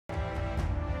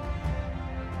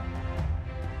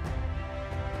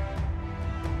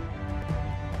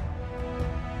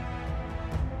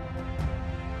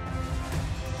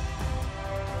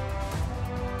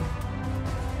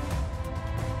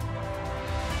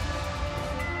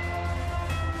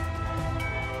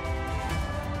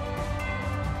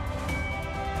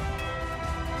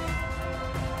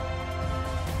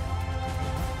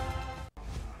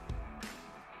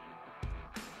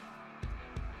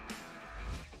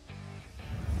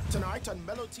Tonight on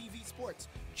MELLO TV Sports,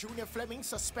 Junior Fleming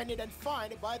suspended and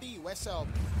fined by the USL.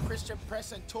 Christian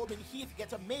Press and Tobin Heath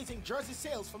get amazing jersey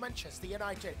sales for Manchester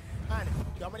United. And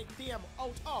Dominic Thiem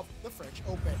out of the French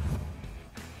Open.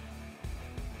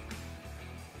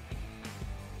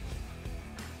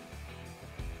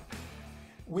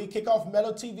 We kick off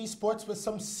MELLO TV Sports with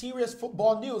some serious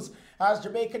football news as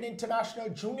Jamaican international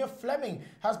Junior Fleming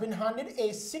has been handed a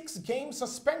 6-game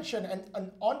suspension and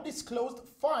an undisclosed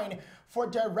fine for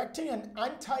directing an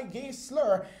anti-gay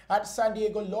slur at San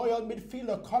Diego Loyal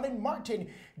midfielder Colin Martin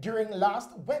during last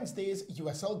Wednesday's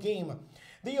USL game.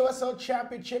 The USL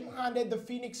Championship handed the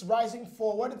Phoenix Rising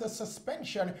forward the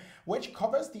suspension, which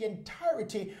covers the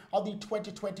entirety of the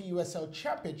 2020 USL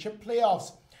Championship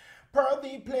playoffs. Per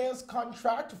the player's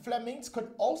contract, Flemings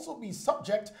could also be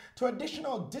subject to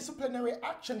additional disciplinary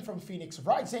action from Phoenix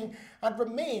Rising and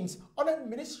remains on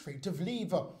administrative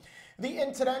leave. The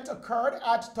incident occurred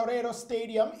at Torero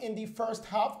Stadium in the first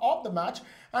half of the match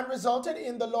and resulted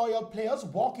in the Loyal players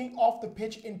walking off the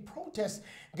pitch in protest,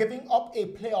 giving up a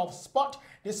playoff spot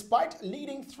despite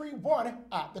leading 3-1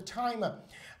 at the time.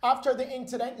 After the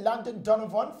incident, Landon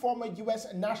Donovan, former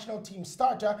U.S. national team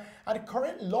starter and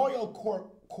current Loyal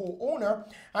co-owner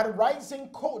and rising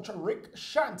coach Rick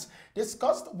Shantz,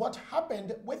 discussed what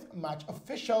happened with match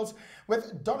officials,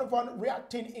 with Donovan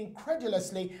reacting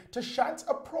incredulously to Shant's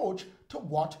approach to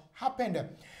what happened.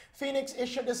 Phoenix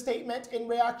issued a statement in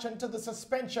reaction to the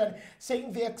suspension,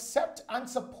 saying they accept and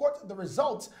support the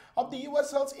results of the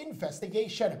USL's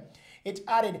investigation. It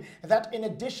added that in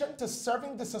addition to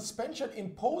serving the suspension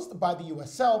imposed by the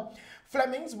USL,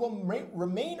 Flemings will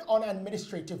remain on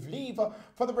administrative leave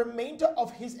for the remainder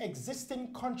of his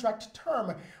existing contract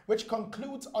term, which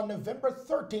concludes on November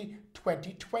 30,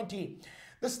 2020.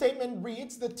 The statement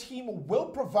reads, the team will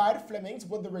provide Flemings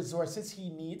with the resources he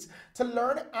needs to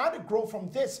learn and grow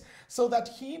from this so that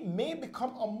he may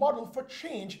become a model for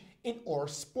change in our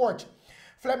sport.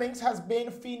 Flemings has been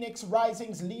Phoenix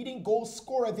Rising's leading goal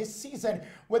scorer this season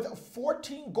with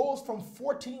 14 goals from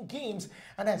 14 games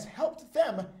and has helped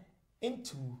them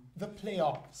into the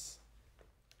playoffs.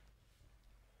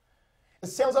 The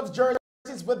sales of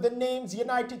jerseys with the names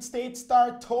United States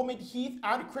star Tobin Heath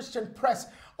and Christian Press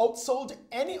outsold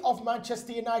any of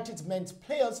Manchester United's men's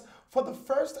players for the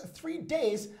first 3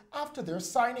 days after their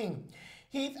signing.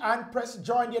 Heath and Press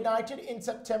joined United in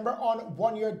September on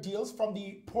one-year deals from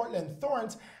the Portland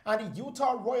Thorns and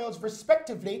Utah Royals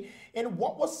respectively in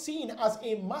what was seen as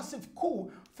a massive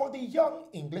coup for the young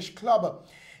English club.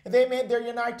 They made their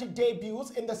United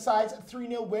debuts in the side's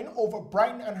 3-0 win over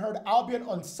Brighton and Hove Albion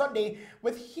on Sunday,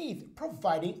 with Heath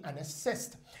providing an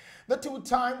assist. The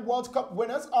two-time World Cup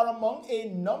winners are among a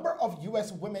number of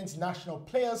U.S. women's national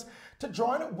players to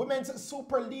join Women's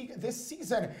Super League this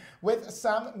season, with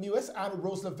Sam Mewis and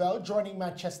Rose Lavelle joining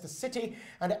Manchester City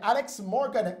and Alex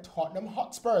Morgan at Tottenham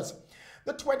Hotspurs.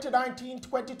 The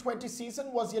 2019-2020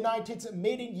 season was United's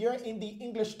maiden year in the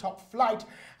English top flight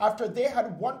after they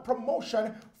had won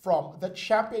promotion from the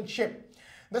Championship.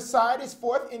 The side is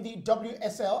fourth in the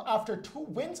WSL after 2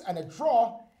 wins and a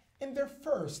draw in their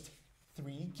first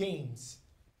 3 games.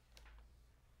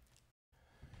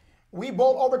 We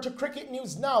bowl over to cricket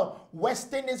news now.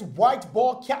 West Indies white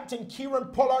ball captain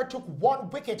Kieran Pollard took 1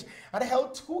 wicket and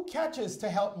held 2 catches to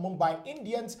help Mumbai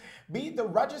Indians beat the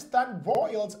Rajasthan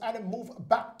Royals and move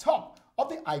back top of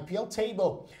the IPL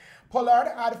table.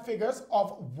 Pollard had figures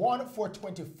of 1 for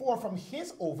 24 from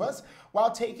his overs,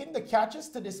 while taking the catches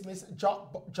to dismiss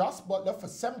Joss Butler for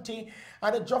 70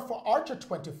 and Jofra Archer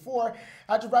 24.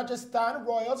 At Rajasthan,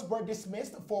 Royals were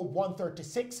dismissed for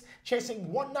 136,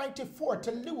 chasing 194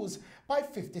 to lose by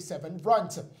 57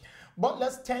 runs.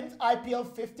 Butler's 10th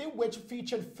IPL 50, which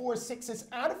featured 4 sixes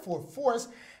and 4 fours,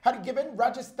 had given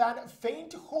Rajasthan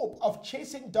faint hope of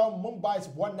chasing down Mumbai's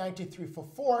 193 for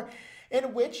 4,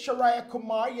 in which Sharaya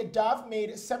Kumar Yadav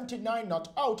made 79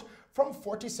 not out from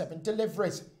 47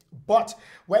 deliveries. But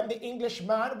when the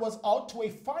Englishman was out to a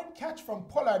fine catch from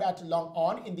Pollard at long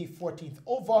on in the 14th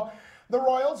over, the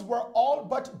Royals were all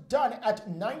but done at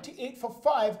 98 for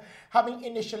 5, having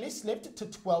initially slipped to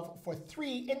 12 for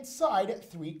 3 inside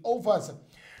 3 overs.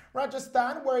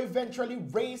 Rajasthan were eventually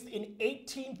raised in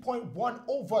 18.1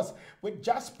 overs, with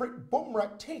Jasprit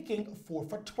Bumrah taking 4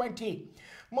 for 20.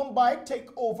 Mumbai take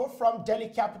over from Delhi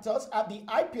Capitals at the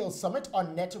IPL Summit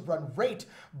on net run rate,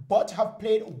 but have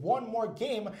played 1 more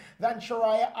game than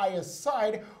Sharaya Iyer's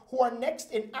side, who are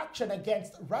next in action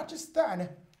against Rajasthan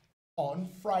on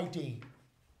Friday.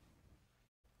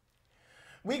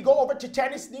 We go over to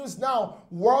tennis news now.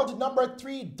 World number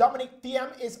 3 Dominic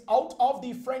Thiem is out of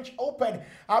the French Open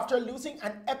after losing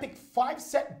an epic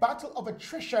 5-set battle of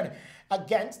attrition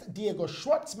against Diego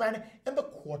Schwartzman in the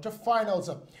quarterfinals.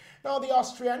 Now, the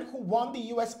Austrian, who won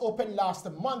the US Open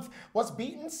last month, was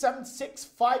beaten 7-6,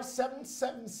 5-7,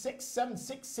 7-6,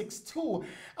 7-6, 6-2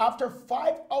 after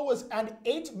 5 hours and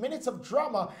 8 minutes of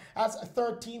drama as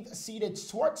 13th seeded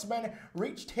Schwartzman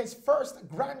reached his first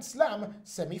Grand Slam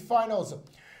semifinals.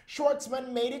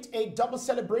 Schwartzman made it a double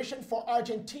celebration for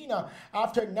Argentina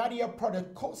after Nadia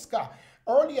Podoroska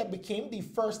earlier became the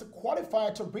first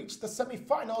qualifier to reach the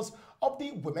semifinals of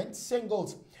the women's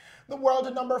singles. The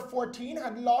world number 14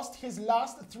 had lost his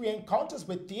last 3 encounters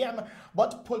with Diem,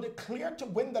 but pulled clear to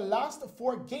win the last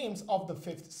 4 games of the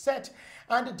 5th set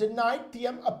and denied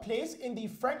Diem a place in the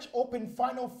French Open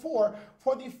Final 4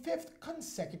 for the 5th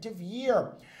consecutive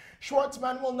year.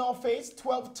 Schwartzman will now face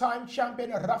 12-time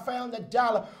champion Rafael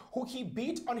Nadal, who he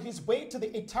beat on his way to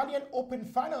the Italian Open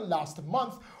final last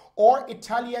month, or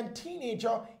Italian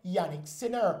teenager Yannick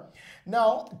Sinner.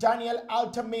 Now, Daniel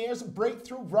Altamier's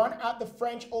breakthrough run at the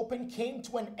French Open came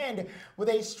to an end with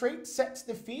a straight sets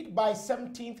defeat by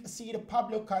 17th seed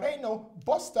Pablo Carreño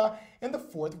Busta in the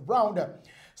 4th round.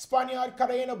 Spaniard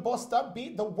Carreño Busta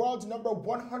beat the world number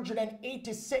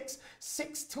 186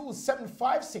 6-2, 7-5,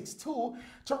 6-2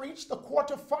 to reach the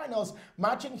quarterfinals,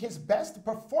 matching his best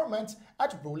performance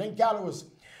at Roland Garros.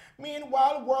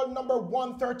 Meanwhile, world number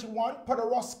 131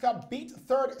 Podoroska beat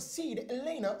 3rd seed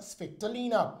Elena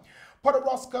Svitolina.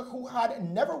 Podoroska, who had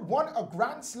never won a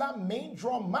Grand Slam main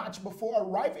draw match before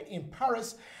arriving in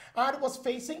Paris and was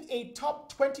facing a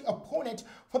top 20 opponent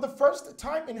for the first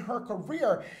time in her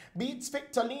career, beat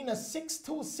Svitolina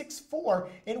 6-2, 6-4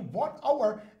 in 1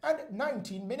 hour and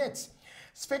 19 minutes.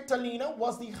 Svitolina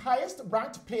was the highest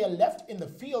ranked player left in the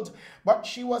field, but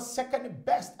she was second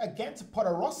best against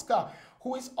Podoroska,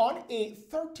 who is on a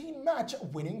 13-match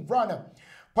winning run.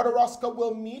 Podoroska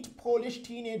will meet Polish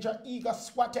teenager Iga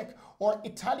Swiatek or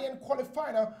Italian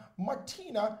qualifier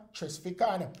Martina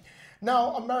Trisfikan.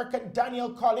 Now, American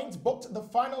Danielle Collins booked the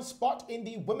final spot in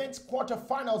the women's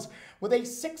quarterfinals with a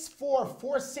 6-4,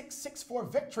 4-6,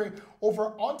 6-4 victory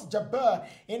over Aunt Jabeur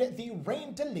in the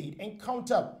rain-delayed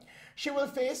encounter. She will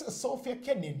face Sofia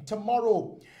Kenin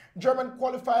tomorrow. German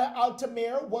qualifier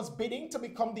Altamier was bidding to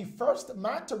become the first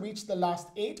man to reach the last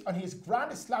 8 on his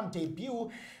Grand Slam debut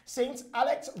since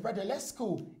Alex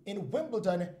Radulescu in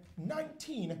Wimbledon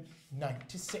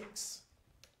 1996.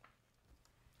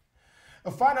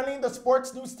 Finally, in the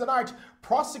sports news tonight,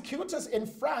 prosecutors in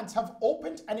France have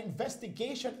opened an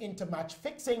investigation into match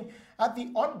fixing at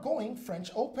the ongoing French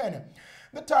Open.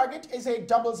 The target is a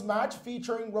doubles match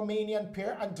featuring Romanian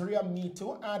pair Andrea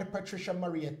Mitu and Patricia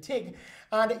Maria Tig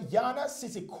and Yana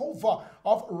Sizikova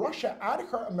of Russia and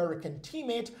her American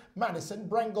teammate Madison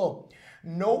Brengel.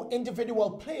 No individual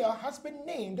player has been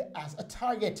named as a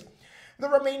target. The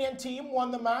Romanian team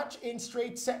won the match in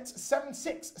straight sets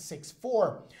 7-6,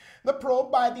 6-4. The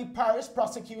probe by the Paris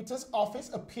prosecutor's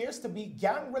office appears to be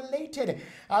gang-related,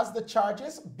 as the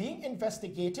charges being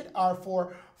investigated are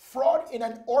for fraud in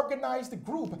an organized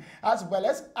group, as well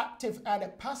as active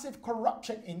and passive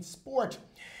corruption in sport.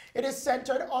 It is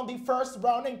centered on the first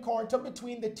round encounter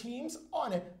between the teams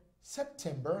on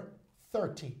September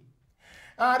 30.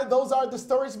 And those are the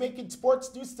stories making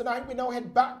sports news tonight. We now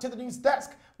head back to the news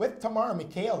desk with Tamara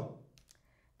Mikhail.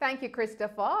 Thank you,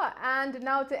 Christopher. And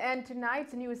now to end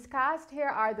tonight's newscast, here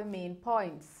are the main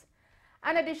points.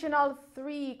 An additional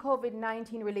 3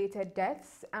 COVID-19 related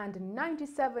deaths and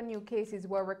 97 new cases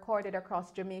were recorded across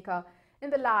Jamaica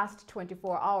in the last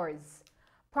 24 hours.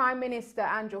 Prime Minister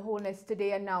Andrew Holness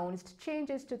today announced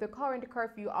changes to the current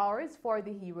curfew hours for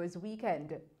the Heroes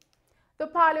Weekend. The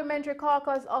Parliamentary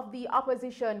Caucus of the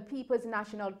opposition People's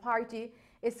National Party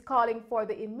is calling for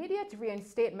the immediate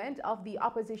reinstatement of the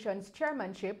opposition's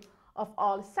chairmanship of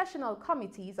all sessional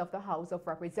committees of the House of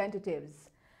Representatives.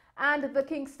 And the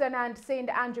Kingston and St.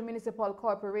 Andrew Municipal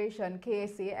Corporation,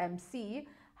 KSAMC,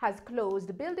 has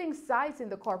closed building sites in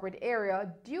the corporate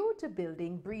area due to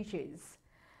building breaches.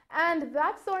 And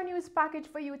that's our news package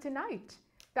for you tonight.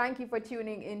 Thank you for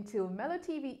tuning into MELLO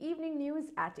TV Evening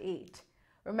News at 8.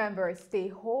 Remember, stay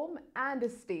home and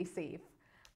stay safe.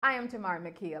 I am Tamara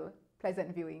Mikhail.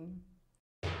 Pleasant viewing.